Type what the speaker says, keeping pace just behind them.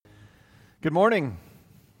Good morning.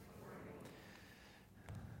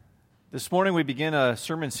 This morning we begin a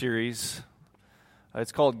sermon series.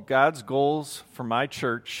 It's called God's Goals for My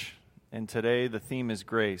Church, and today the theme is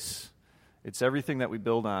grace. It's everything that we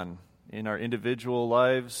build on in our individual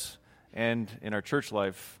lives and in our church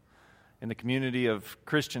life, in the community of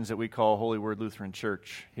Christians that we call Holy Word Lutheran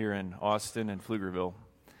Church here in Austin and Pflugerville.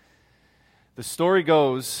 The story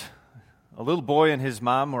goes, a little boy and his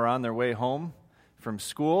mom were on their way home from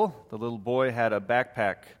school. The little boy had a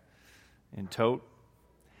backpack in tote.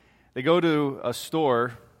 They go to a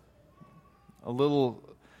store, a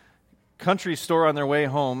little country store on their way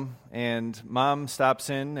home, and mom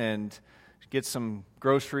stops in and gets some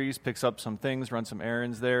groceries, picks up some things, runs some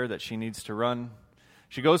errands there that she needs to run.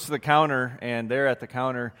 She goes to the counter, and there at the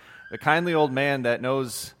counter, the kindly old man that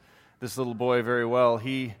knows this little boy very well,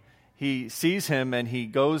 he sees him, and he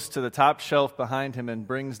goes to the top shelf behind him and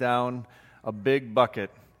brings down a big bucket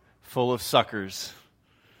full of suckers.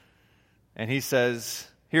 And he says,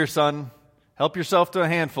 "Here, son, help yourself to a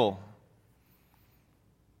handful."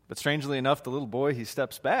 But strangely enough, the little boy, he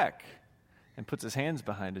steps back and puts his hands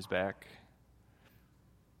behind his back.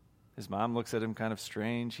 His mom looks at him kind of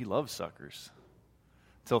strange. He loves suckers.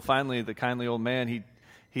 Until finally, the kindly old man,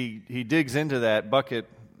 he digs into that bucket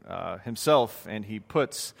himself, and he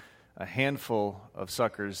puts a handful of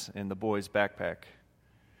suckers in the boy's backpack.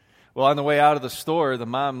 Well, on the way out of the store, the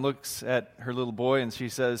mom looks at her little boy and she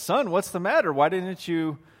says, "Son, what's the matter? Why didn't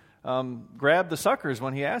you grab the suckers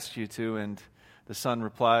when he asked you to?" And the son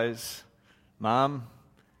replies, "Mom,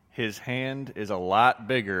 his hand is a lot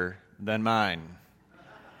bigger than mine."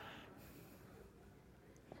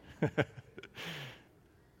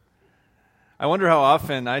 I wonder how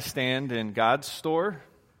often I stand in God's store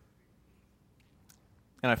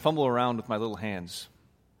and I fumble around with my little hands,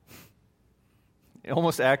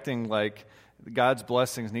 almost acting like God's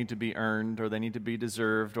blessings need to be earned or they need to be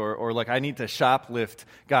deserved or like I need to shoplift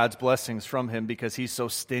God's blessings from Him because He's so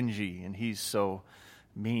stingy and He's so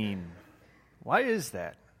mean. Why is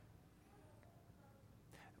that?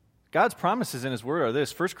 God's promises in His Word are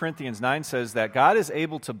this. 1 Corinthians 9 says that God is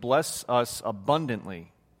able to bless us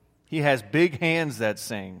abundantly. He has big hands that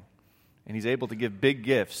sing, and He's able to give big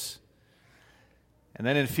gifts. And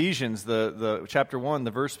then in Ephesians, the chapter 1,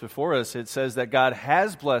 the verse before us, it says that God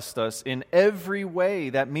has blessed us in every way.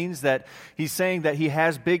 That means that He's saying that He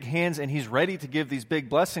has big hands and He's ready to give these big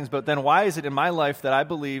blessings. But then why is it in my life that I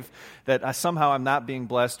believe that somehow I'm not being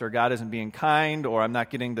blessed or God isn't being kind or I'm not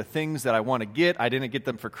getting the things that I want to get? I didn't get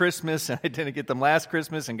them for Christmas and I didn't get them last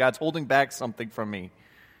Christmas and God's holding back something from me.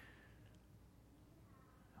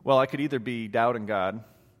 Well, I could either be doubting God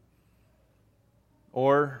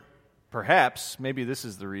or perhaps, maybe this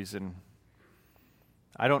is the reason.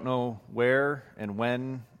 I don't know where and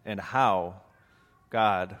when and how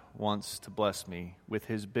God wants to bless me with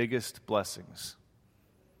His biggest blessings.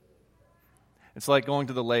 It's like going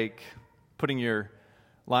to the lake, putting your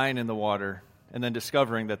line in the water, and then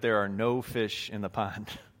discovering that there are no fish in the pond.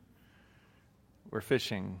 We're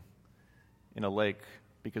fishing in a lake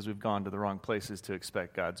because we've gone to the wrong places to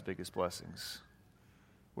expect God's biggest blessings.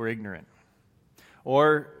 We're ignorant.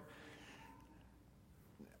 Or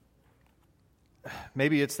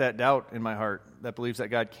maybe it's that doubt in my heart that believes that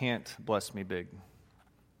God can't bless me big.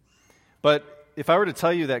 But if I were to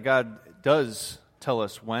tell you that God does tell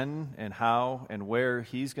us when and how and where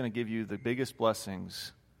He's going to give you the biggest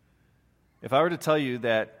blessings, if I were to tell you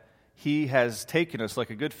that He has taken us like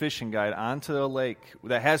a good fishing guide onto a lake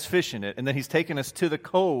that has fish in it, and then He's taken us to the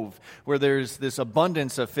cove where there's this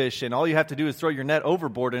abundance of fish, and all you have to do is throw your net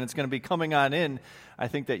overboard and it's going to be coming on in, I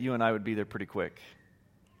think that you and I would be there pretty quick.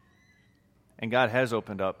 And God has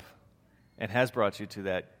opened up and has brought you to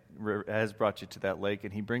that lake,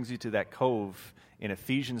 and He brings you to that cove in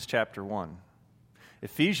Ephesians chapter 1.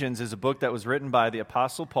 Ephesians is a book that was written by the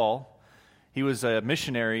Apostle Paul. He was a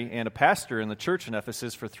missionary and a pastor in the church in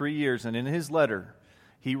Ephesus for 3 years, and in his letter,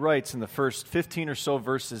 he writes in the first 15 or so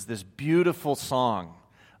verses this beautiful song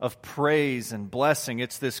of praise and blessing.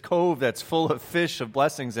 It's this cove that's full of fish of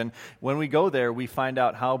blessings, and when we go there, we find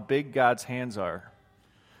out how big God's hands are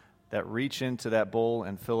that reach into that bowl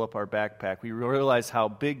and fill up our backpack. We realize how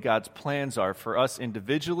big God's plans are for us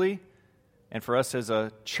individually and for us as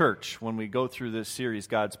a church when we go through this series,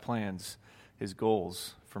 God's plans, His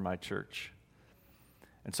goals for my church.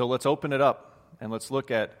 And so let's open it up and let's look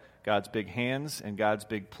at God's big hands and God's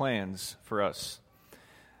big plans for us.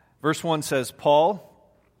 Verse 1 says,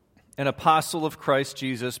 Paul, an apostle of Christ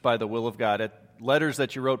Jesus by the will of God. At letters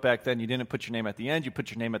that you wrote back then, you didn't put your name at the end, you put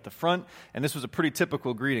your name at the front, and this was a pretty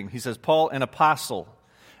typical greeting. He says, Paul, an apostle.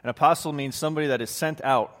 An apostle means somebody that is sent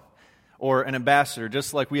out, or an ambassador.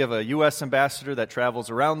 Just like we have a U.S. ambassador that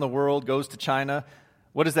travels around the world, goes to China.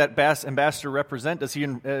 What does that ambassador represent? Does he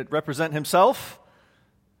represent himself?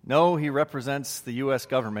 No, he represents the U.S.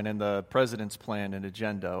 government and the president's plan and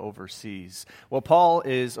agenda overseas. Well, Paul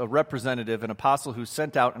is a representative, an apostle who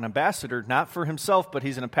sent out an ambassador, not for himself, but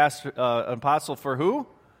he's an apostle for who?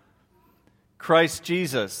 Christ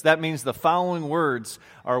Jesus. That means the following words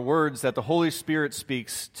are words that the Holy Spirit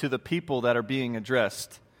speaks to the people that are being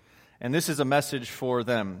addressed. And this is a message for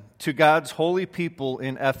them. To God's holy people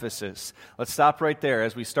in Ephesus. Let's stop right there.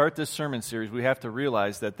 As we start this sermon series, we have to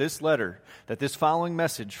realize that this letter, that this following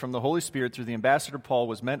message from the Holy Spirit through the ambassador Paul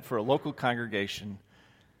was meant for a local congregation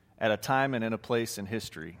at a time and in a place in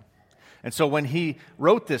history. And so when he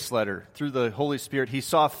wrote this letter through the Holy Spirit, he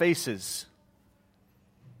saw faces.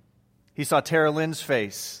 He saw Tara Lynn's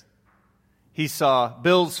face. He saw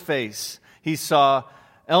Bill's face. He saw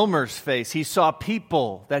Elmer's face. He saw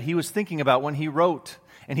people that he was thinking about when he wrote,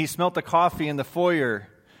 and he smelt the coffee in the foyer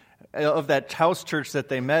of that house church that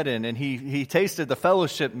they met in, and he tasted the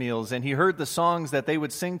fellowship meals, and he heard the songs that they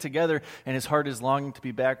would sing together, and his heart is longing to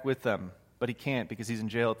be back with them, but he can't because he's in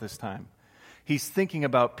jail at this time. He's thinking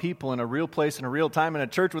about people in a real place, in a real time, in a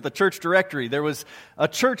church with a church directory. There was a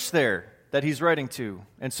church there that he's writing to.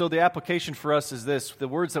 And so the application for us is this: the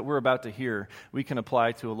words that we're about to hear, we can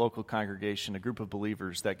apply to a local congregation, a group of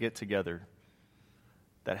believers that get together,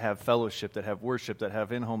 that have fellowship, that have worship, that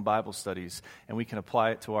have in-home Bible studies, and we can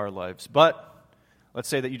apply it to our lives. But let's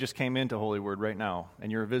say that you just came into Holy Word right now, and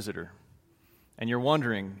you're a visitor, and you're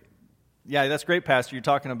wondering, yeah, that's great, Pastor, you're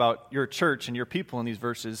talking about your church and your people in these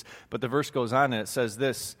verses, but the verse goes on and it says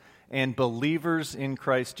this: and believers in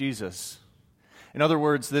Christ Jesus. In other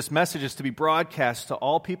words, this message is to be broadcast to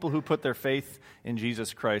all people who put their faith in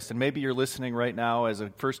Jesus Christ. And maybe you're listening right now as a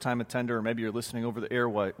first-time attender, or maybe you're listening over the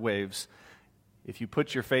airwaves. If you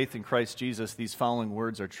put your faith in Christ Jesus, these following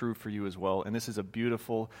words are true for you as well. And this is a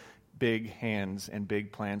beautiful, big hands and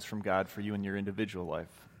big plans from God for you in your individual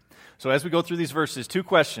life. So as we go through these verses, 2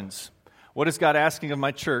 questions. What is God asking of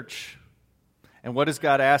my church? And what is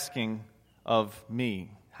God asking of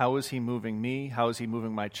me? How is he moving me? How is he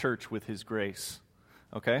moving my church with his grace?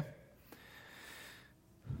 Okay?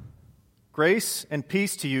 Grace and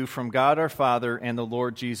peace to you from God our Father and the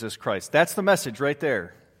Lord Jesus Christ. That's the message right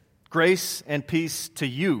there. Grace and peace to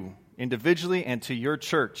you individually and to your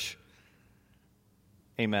church.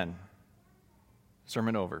 Amen.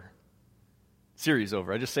 Sermon over. Series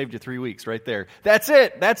over. I just saved you 3 weeks right there. That's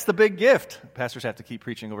it. That's the big gift. Pastors have to keep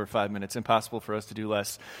preaching over 5 minutes. Impossible for us to do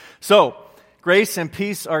less. So, grace and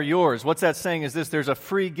peace are yours. What's that saying is this: there's a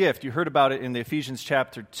free gift. You heard about it in the Ephesians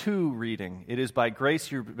chapter 2 reading. It is by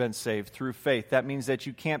grace you've been saved through faith. That means that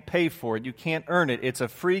you can't pay for it. You can't earn it. It's a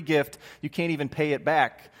free gift. You can't even pay it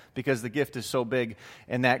back because the gift is so big.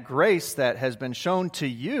 And that grace that has been shown to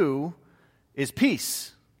you is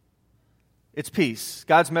peace. It's peace.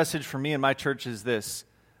 God's message for me and my church is this: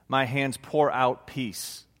 my hands pour out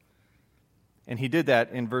peace. And he did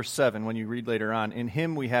that in verse 7 when you read later on. In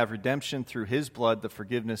him we have redemption through his blood, the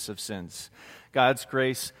forgiveness of sins. God's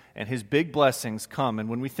grace and his big blessings come. And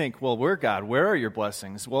when we think, well, where, God? Where are your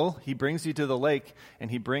blessings? Well, he brings you to the lake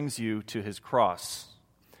and he brings you to his cross,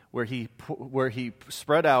 where he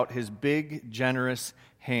spread out his big, generous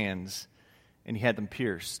hands and he had them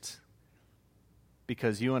pierced.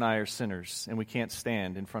 Because you and I are sinners and we can't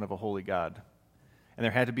stand in front of a holy God. And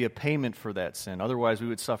there had to be a payment for that sin. Otherwise, we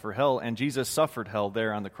would suffer hell. And Jesus suffered hell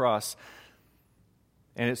there on the cross.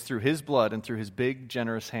 And it's through his blood and through his big,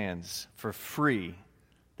 generous hands for free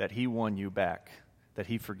that he won you back, that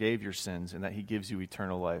he forgave your sins, and that he gives you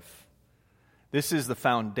eternal life. This is the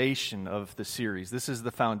foundation of the series. This is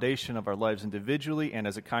the foundation of our lives individually and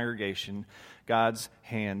as a congregation. God's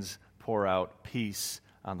hands pour out peace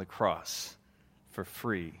on the cross for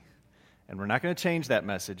free. And we're not going to change that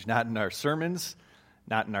message, not in our sermons,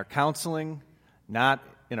 not in our counseling, not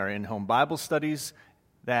in our in-home Bible studies.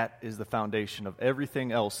 That is the foundation of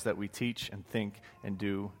everything else that we teach and think and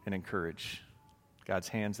do and encourage. God's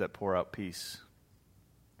hands that pour out peace.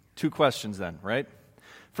 2 questions then, right?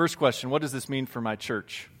 First question, what does this mean for my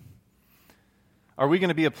church? Are we going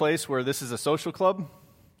to be a place where this is a social club,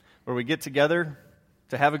 where we get together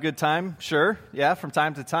to have a good time? Sure, yeah, from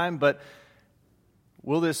time to time, but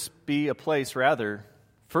will this be a place rather,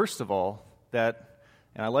 first of all, that,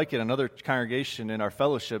 and I like it, another congregation in our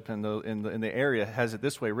fellowship in the area has it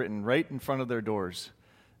this way written right in front of their doors: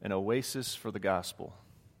 an oasis for the gospel.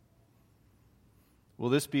 Will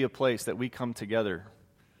this be a place that we come together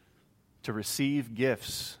to receive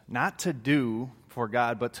gifts, not to do for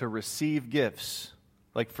God, but to receive gifts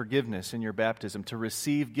like forgiveness in your baptism, to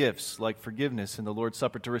receive gifts like forgiveness in the Lord's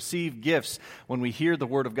Supper, to receive gifts when we hear the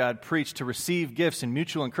Word of God preached, to receive gifts in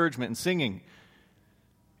mutual encouragement and singing.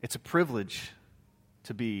 It's a privilege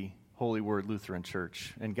to be Holy Word Lutheran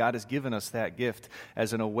Church, and God has given us that gift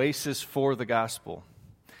as an oasis for the gospel.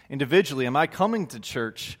 Individually, am I coming to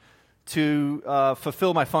church to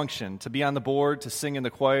fulfill my function, to be on the board, to sing in the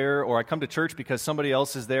choir, or I come to church because somebody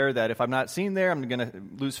else is there that if I'm not seen there, I'm going to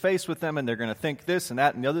lose face with them and they're going to think this and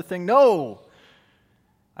that and the other thing? No!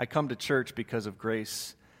 I come to church because of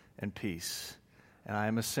grace and peace, and I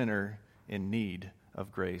am a sinner in need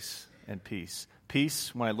of grace and peace.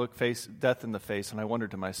 Peace when I look death in the face and I wonder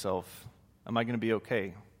to myself, am I going to be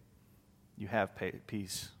okay? You have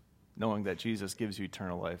peace, knowing that Jesus gives you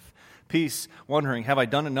eternal life. Peace, wondering, have I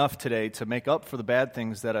done enough today to make up for the bad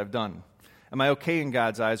things that I've done? Am I okay in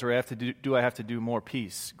God's eyes, or do I have to do more?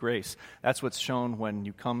 Peace, grace. That's what's shown when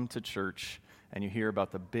you come to church and you hear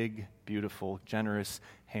about the big, beautiful, generous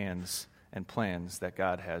hands and plans that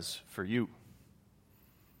God has for you.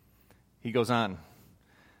 He goes on.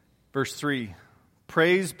 Verse 3,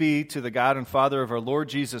 praise be to the God and Father of our Lord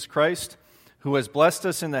Jesus Christ, who has blessed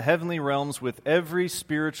us in the heavenly realms with every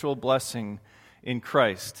spiritual blessing in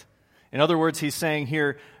Christ. In other words, he's saying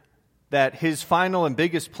here that his final and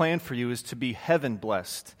biggest plan for you is to be heaven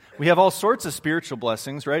blessed. We have all sorts of spiritual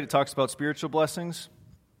blessings, right? It talks about spiritual blessings.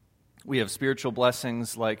 We have spiritual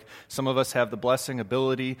blessings like some of us have the blessing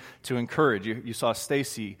ability to encourage. You saw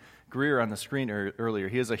Stacy Greer on the screen earlier.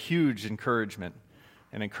 He has a huge encouragement.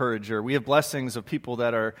 An encourager. We have blessings of people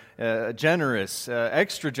that are generous,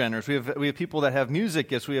 extra generous. We have people that have music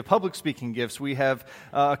gifts. We have public speaking gifts. We have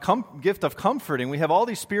a gift of comforting. We have all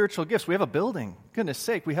these spiritual gifts. We have a building. Goodness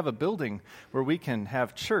sake, we have a building where we can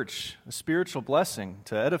have church, a spiritual blessing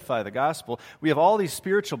to edify the gospel. We have all these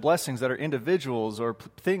spiritual blessings that are individuals or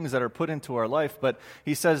things that are put into our life. But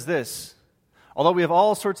he says this, although we have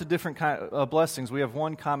all sorts of different blessings, we have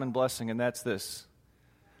one common blessing, and that's this.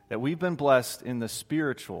 That we've been blessed in the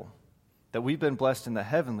spiritual, that we've been blessed in the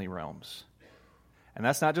heavenly realms. And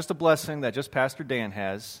that's not just a blessing that just Pastor Dan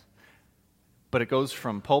has, but it goes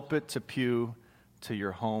from pulpit to pew to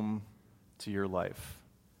your home to your life.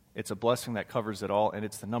 It's a blessing that covers it all, and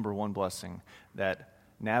it's the number one blessing that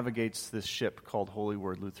navigates this ship called Holy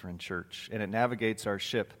Word Lutheran Church, and it navigates our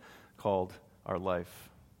ship called our life.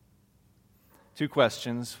 2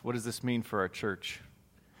 questions. What does this mean for our church?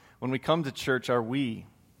 When we come to church, are we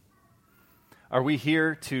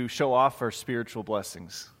here to show off our spiritual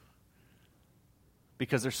blessings?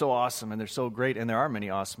 Because they're so awesome and they're so great, and there are many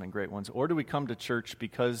awesome and great ones. Or do we come to church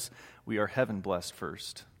because we are heaven blessed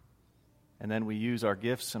first? And then we use our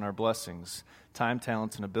gifts and our blessings, time,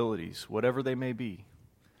 talents, and abilities, whatever they may be,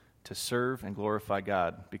 to serve and glorify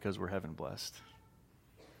God because we're heaven blessed.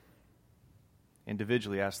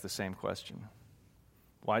 Individually ask the same question.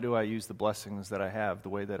 Why do I use the blessings that I have the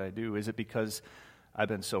way that I do? Is it because I've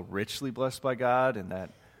been so richly blessed by God and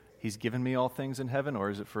that He's given me all things in heaven, or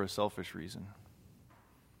is it for a selfish reason?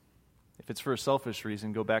 If it's for a selfish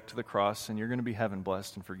reason, go back to the cross and you're going to be heaven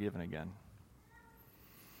blessed and forgiven again.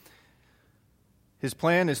 His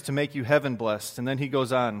plan is to make you heaven blessed, and then he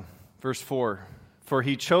goes on, verse 4, for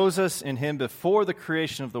He chose us in Him before the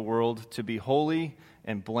creation of the world to be holy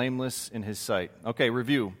and blameless in His sight. Okay,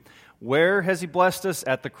 review. Where has He blessed us?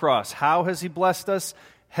 At the cross. How has He blessed us?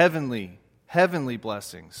 Heavenly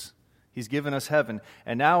blessings. He's given us heaven.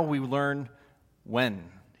 And now we learn when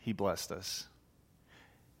He blessed us.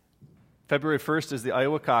 February 1st is the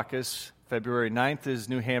Iowa caucus. February 9th is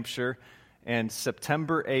New Hampshire. And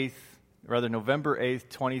November 8th,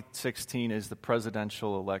 2016 is the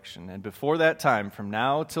presidential election. And before that time, from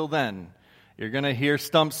now till then, you're going to hear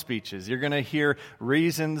stump speeches. You're going to hear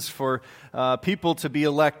reasons for people to be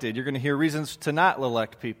elected. You're going to hear reasons to not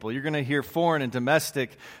elect people. You're going to hear foreign and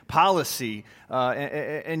domestic policy,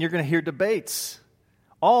 and you're going to hear debates,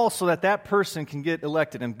 all so that person can get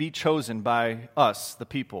elected and be chosen by us, the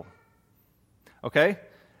people. Okay?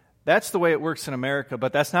 That's the way it works in America,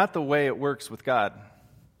 but that's not the way it works with God.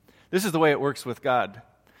 This is the way it works with God.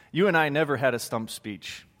 You and I never had a stump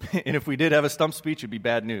speech. And if we did have a stump speech, it'd be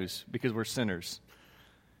bad news because we're sinners.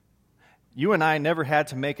 You and I never had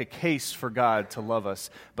to make a case for God to love us.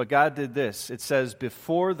 But God did this. It says,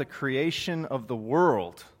 before the creation of the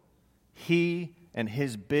world, He and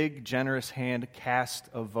His big, generous hand cast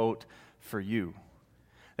a vote for you.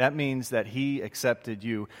 That means that He accepted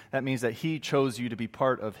you. That means that He chose you to be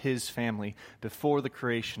part of His family before the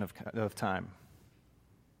creation of time.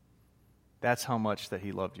 That's how much that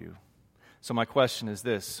He loved you. So my question is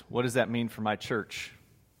this: what does that mean for my church?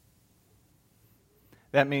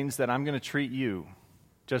 That means that I'm going to treat you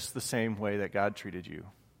just the same way that God treated you.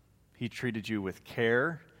 He treated you with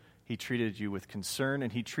care, He treated you with concern,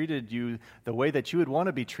 and He treated you the way that you would want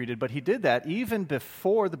to be treated, but He did that even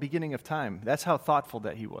before the beginning of time. That's how thoughtful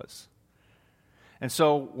that He was. And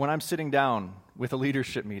so when I'm sitting down with a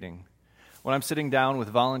leadership meeting, when I'm sitting down with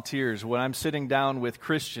volunteers, when I'm sitting down with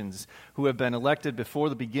Christians who have been elected before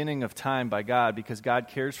the beginning of time by God because God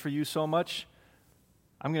cares for you so much,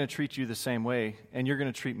 I'm going to treat you the same way, and you're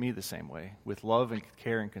going to treat me the same way, with love and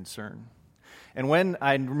care and concern. And when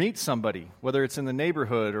I meet somebody, whether it's in the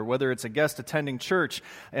neighborhood or whether it's a guest attending church,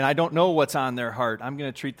 and I don't know what's on their heart, I'm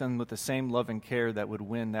going to treat them with the same love and care that would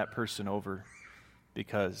win that person over,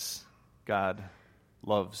 because God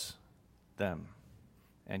loves them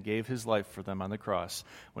and gave His life for them on the cross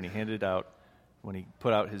when He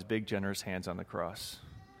put out His big, generous hands on the cross.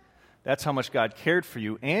 That's how much God cared for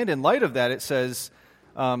you. And in light of that, it says,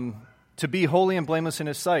 to be holy and blameless in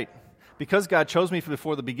His sight. Because God chose me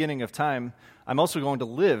before the beginning of time, I'm also going to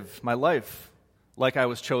live my life like I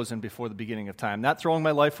was chosen before the beginning of time. Not throwing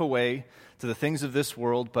my life away to the things of this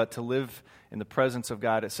world, but to live in the presence of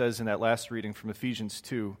God. It says in that last reading from Ephesians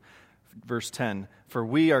 2, verse 10, "For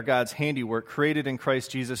we are God's handiwork, created in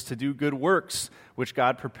Christ Jesus to do good works, which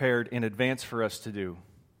God prepared in advance for us to do."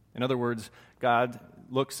 In other words, God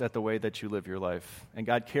looks at the way that you live your life, and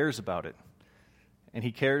God cares about it. And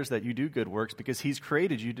He cares that you do good works because He's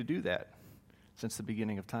created you to do that since the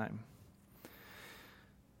beginning of time.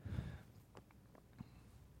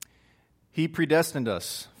 He predestined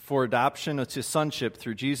us for adoption to sonship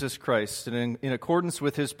through Jesus Christ, and in accordance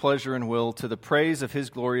with His pleasure and will, to the praise of His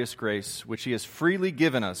glorious grace, which He has freely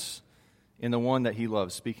given us in the one that He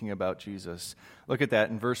loves. Speaking about Jesus. Look at that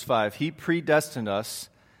in verse 5. He predestined us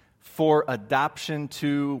for adoption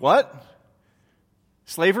to what?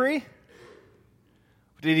 Slavery?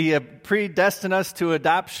 Did He predestine us to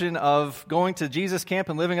adoption of going to Jesus camp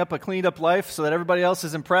and living up a cleaned up life so that everybody else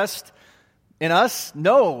is impressed in us?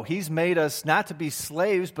 No, He's made us not to be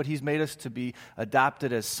slaves, but He's made us to be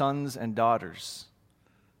adopted as sons and daughters.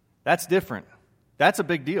 That's different. That's a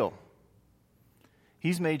big deal.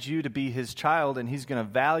 He's made you to be His child, and He's going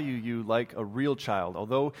to value you like a real child.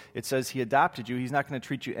 Although it says He adopted you, He's not going to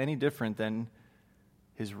treat you any different than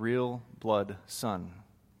His real blood son.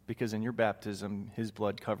 Because in your baptism, His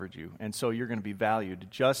blood covered you. And so you're going to be valued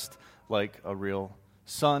just like a real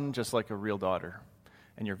son, just like a real daughter.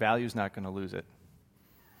 And your value's not going to lose it.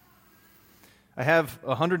 I have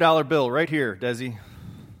a $100 bill right here, Desi.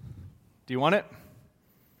 Do you want it?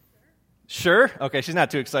 Sure? Okay, she's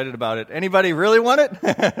not too excited about it. Anybody really want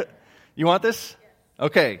it? You want this?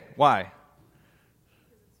 Okay, why?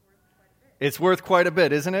 It's worth quite a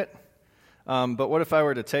bit, isn't it? But what if I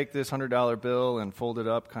were to take this $100 bill and fold it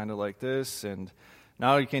up kind of like this, and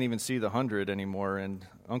now you can't even see the 100 anymore, and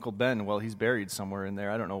Uncle Ben, well, he's buried somewhere in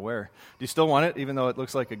there. I don't know where. Do you still want it, even though it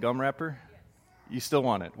looks like a gum wrapper? Yes. You still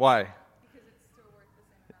want it. Why? Because it's still worth the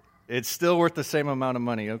same amount. It's still worth the same amount of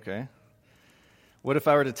money. Okay. What if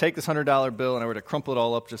I were to take this $100 bill and I were to crumple it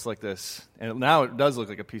all up just like this? And now it does look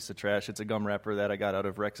like a piece of trash. It's a gum wrapper that I got out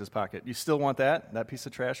of Rex's pocket. You still want that piece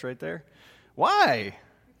of trash right there? Why?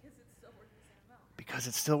 Because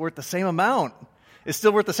it's still worth the same amount. It's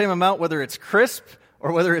still worth the same amount whether it's crisp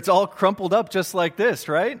or whether it's all crumpled up just like this,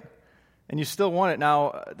 right? And you still want it.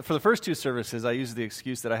 Now, for the first two services, I used the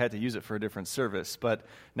excuse that I had to use it for a different service, but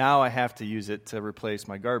now I have to use it to replace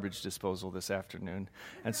my garbage disposal this afternoon.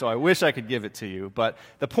 And so I wish I could give it to you. But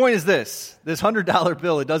the point is this $100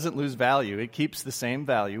 bill, it doesn't lose value. It keeps the same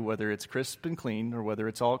value whether it's crisp and clean or whether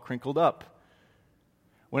it's all crinkled up.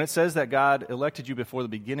 When it says that God elected you before the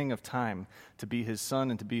beginning of time to be His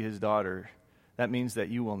son and to be His daughter, that means that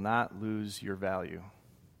you will not lose your value.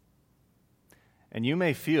 And you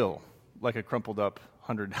may feel like a crumpled up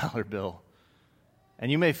 $100 bill. And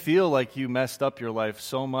you may feel like you messed up your life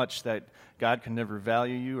so much that God can never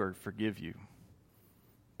value you or forgive you.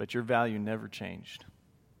 But your value never changed.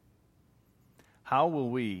 How will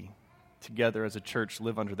we, together as a church,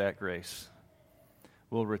 live under that grace?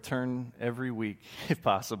 We'll return every week, if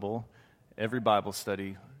possible, every Bible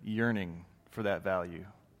study, yearning for that value.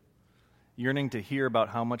 Yearning to hear about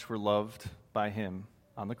how much we're loved by Him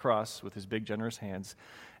on the cross with His big, generous hands,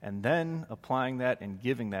 and then applying that and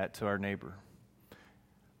giving that to our neighbor.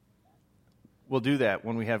 We'll do that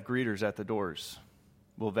when we have greeters at the doors.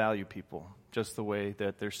 We'll value people just the way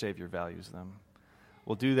that their Savior values them.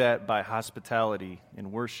 We'll do that by hospitality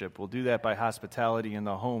in worship. We'll do that by hospitality in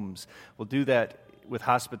the homes. We'll do that with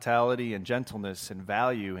hospitality and gentleness and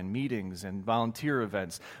value and meetings and volunteer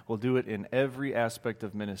events. We'll do it in every aspect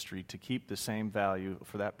of ministry to keep the same value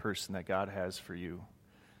for that person that God has for you.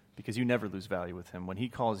 because you never lose value with him when he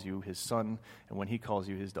calls you his son and when he calls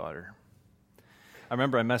you his daughter. I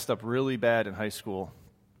remember I messed up really bad in high school,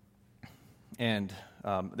 and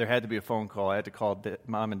there had to be a phone call. I had to call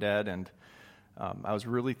mom and dad, and I was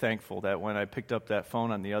really thankful that when I picked up that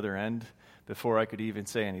phone on the other end, before I could even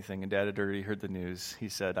say anything, and Dad had already heard the news, he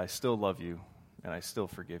said, "I still love you, and I still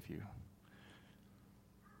forgive you."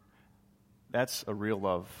 That's a real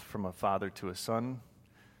love from a father to a son,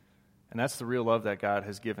 and that's the real love that God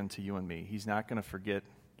has given to you and me. He's not going to forget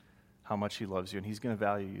how much he loves you, and he's going to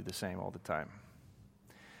value you the same all the time.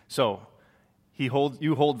 So, you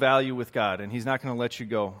hold value with God, and he's not going to let you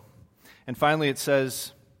go. And finally it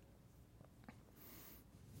says,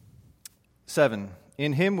 7,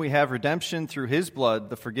 in him we have redemption through his blood,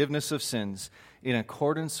 the forgiveness of sins, in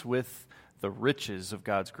accordance with the riches of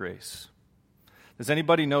God's grace. Does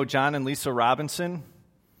anybody know John and Lisa Robinson?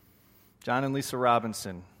 John and Lisa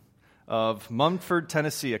Robinson of Mumford,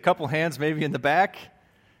 Tennessee. A couple hands maybe in the back.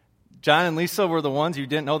 John and Lisa were the ones, you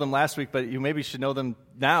didn't know them last week, but you maybe should know them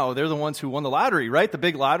now. They're the ones who won the lottery, right? The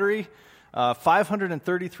big lottery.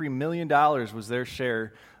 $533 million was their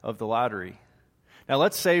share of the lottery. Now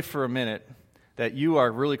let's say for a minute that you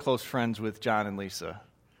are really close friends with John and Lisa,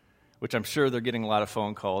 which I'm sure they're getting a lot of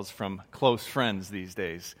phone calls from close friends these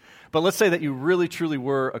days. But let's say that you really, truly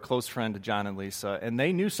were a close friend to John and Lisa, and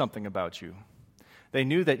they knew something about you. They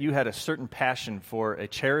knew that you had a certain passion for a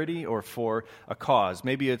charity or for a cause.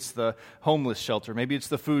 Maybe it's the homeless shelter. Maybe it's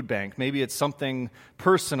the food bank. Maybe it's something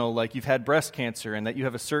personal like you've had breast cancer and that you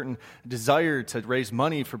have a certain desire to raise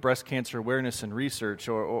money for breast cancer awareness and research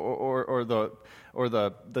or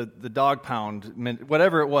the dog pound,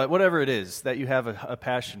 whatever it is that you have a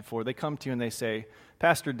passion for. They come to you and they say,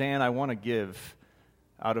 "Pastor Dan, I want to give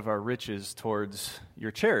out of our riches towards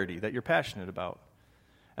your charity that you're passionate about."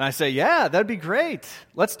 And I say, "Yeah, that'd be great.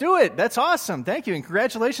 Let's do it. That's awesome. Thank you. And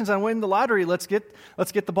congratulations on winning the lottery. Let's get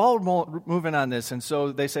the ball moving on this." And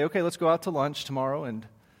so they say, "Okay, let's go out to lunch tomorrow." And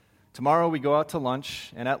tomorrow we go out to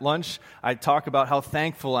lunch. And at lunch, I talk about how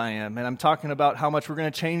thankful I am. And I'm talking about how much we're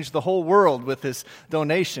going to change the whole world with this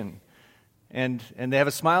donation. And they have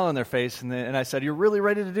a smile on their face. And I said, "You're really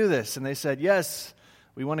ready to do this?" And they said, "Yes,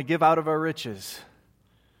 we want to give out of our riches."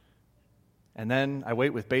 And then I wait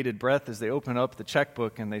with bated breath as they open up the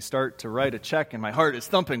checkbook and they start to write a check, and my heart is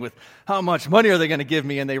thumping with how much money are they going to give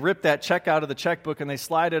me? And they rip that check out of the checkbook and they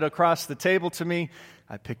slide it across the table to me.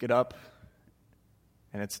 I pick it up,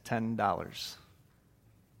 and it's $10.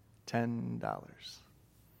 $10.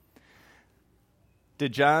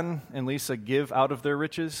 Did John and Lisa give out of their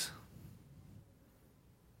riches?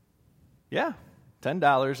 Yeah,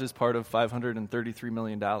 $10 is part of $533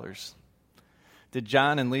 million. Did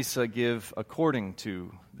John and Lisa give according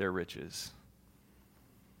to their riches?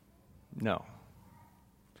 No.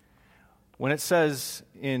 When it says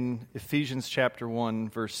in Ephesians chapter 1,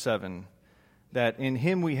 verse 7, that in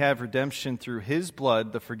him we have redemption through his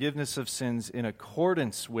blood, the forgiveness of sins in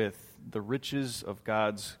accordance with the riches of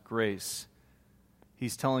God's grace,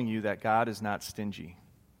 he's telling you that God is not stingy.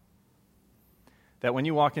 That when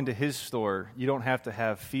you walk into his store, you don't have to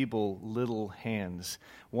have feeble little hands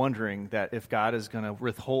wondering that if God is going to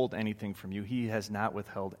withhold anything from you. He has not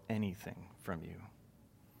withheld anything from you.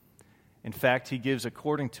 In fact, he gives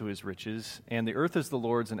according to his riches, and the earth is the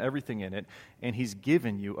Lord's and everything in it, and he's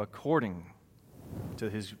given you according to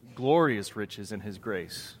his glorious riches and his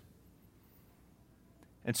grace.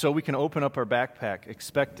 And so we can open up our backpack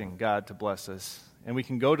expecting God to bless us, and we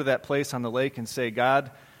can go to that place on the lake and say,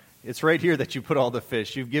 "God, it's right here that you put all the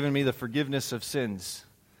fish. You've given me the forgiveness of sins.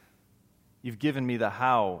 You've given me the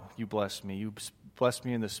how you bless me. You blessed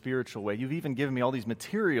me in the spiritual way. You've even given me all these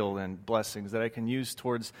material and blessings that I can use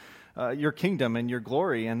towards your kingdom and your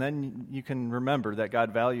glory." And then you can remember that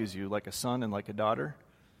God values you like a son and like a daughter,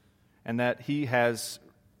 and that he has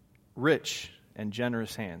rich and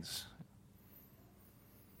generous hands.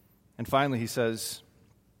 And finally, he says,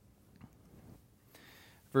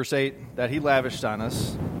 verse 8, that he lavished on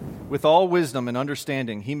us with all wisdom and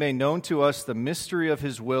understanding, he made known to us the mystery of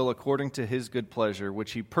his will according to his good pleasure,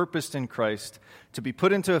 which he purposed in Christ to be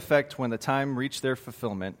put into effect when the time reached their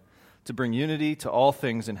fulfillment, to bring unity to all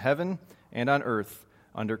things in heaven and on earth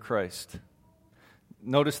under Christ.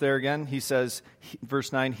 Notice there again, he says,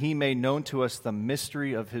 verse 9, he made known to us the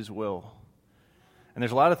mystery of his will. And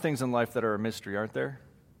there's a lot of things in life that are a mystery, aren't there?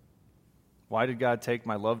 Why did God take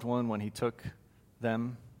my loved one when he took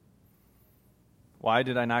them? Why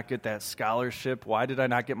did I not get that scholarship? Why did I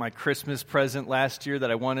not get my Christmas present last year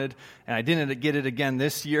that I wanted, and I didn't get it again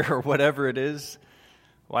this year, or whatever it is?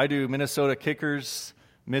 Why do Minnesota kickers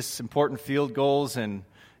miss important field goals and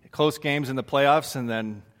close games in the playoffs and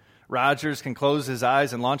then Rodgers can close his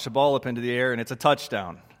eyes and launch a ball up into the air and it's a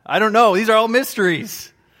touchdown. I don't know. These are all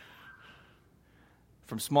mysteries.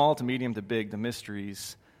 From small to medium to big, the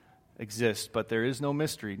mysteries exist, but there is no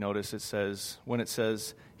mystery. Notice it says, when it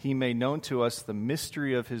says, He made known to us the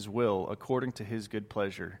mystery of His will according to His good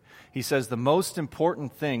pleasure. He says the most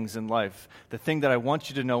important things in life, the thing that I want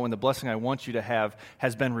you to know and the blessing I want you to have,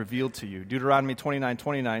 has been revealed to you. Deuteronomy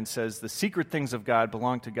 29:29 says, the secret things of God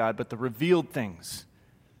belong to God, but the revealed things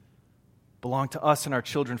belong to us and our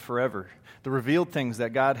children forever. The revealed things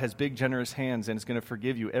that God has big, generous hands and is going to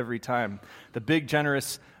forgive you every time. The big,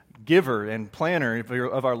 generous giver and planner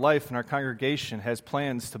of our life and our congregation has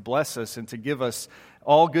plans to bless us and to give us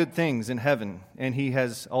all good things in heaven. And He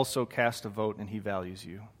has also cast a vote and He values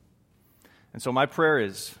you. And so my prayer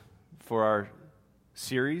is for our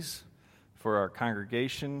series, for our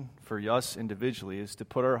congregation, for us individually, is to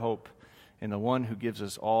put our hope in the one who gives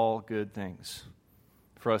us all good things.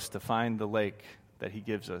 For us to find the lake that He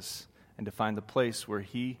gives us and to find the place where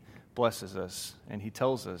He blesses us and He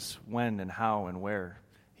tells us when and how and where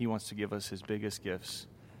He wants to give us His biggest gifts.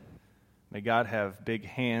 May God have big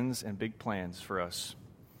hands and big plans for us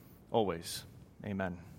always. Amen.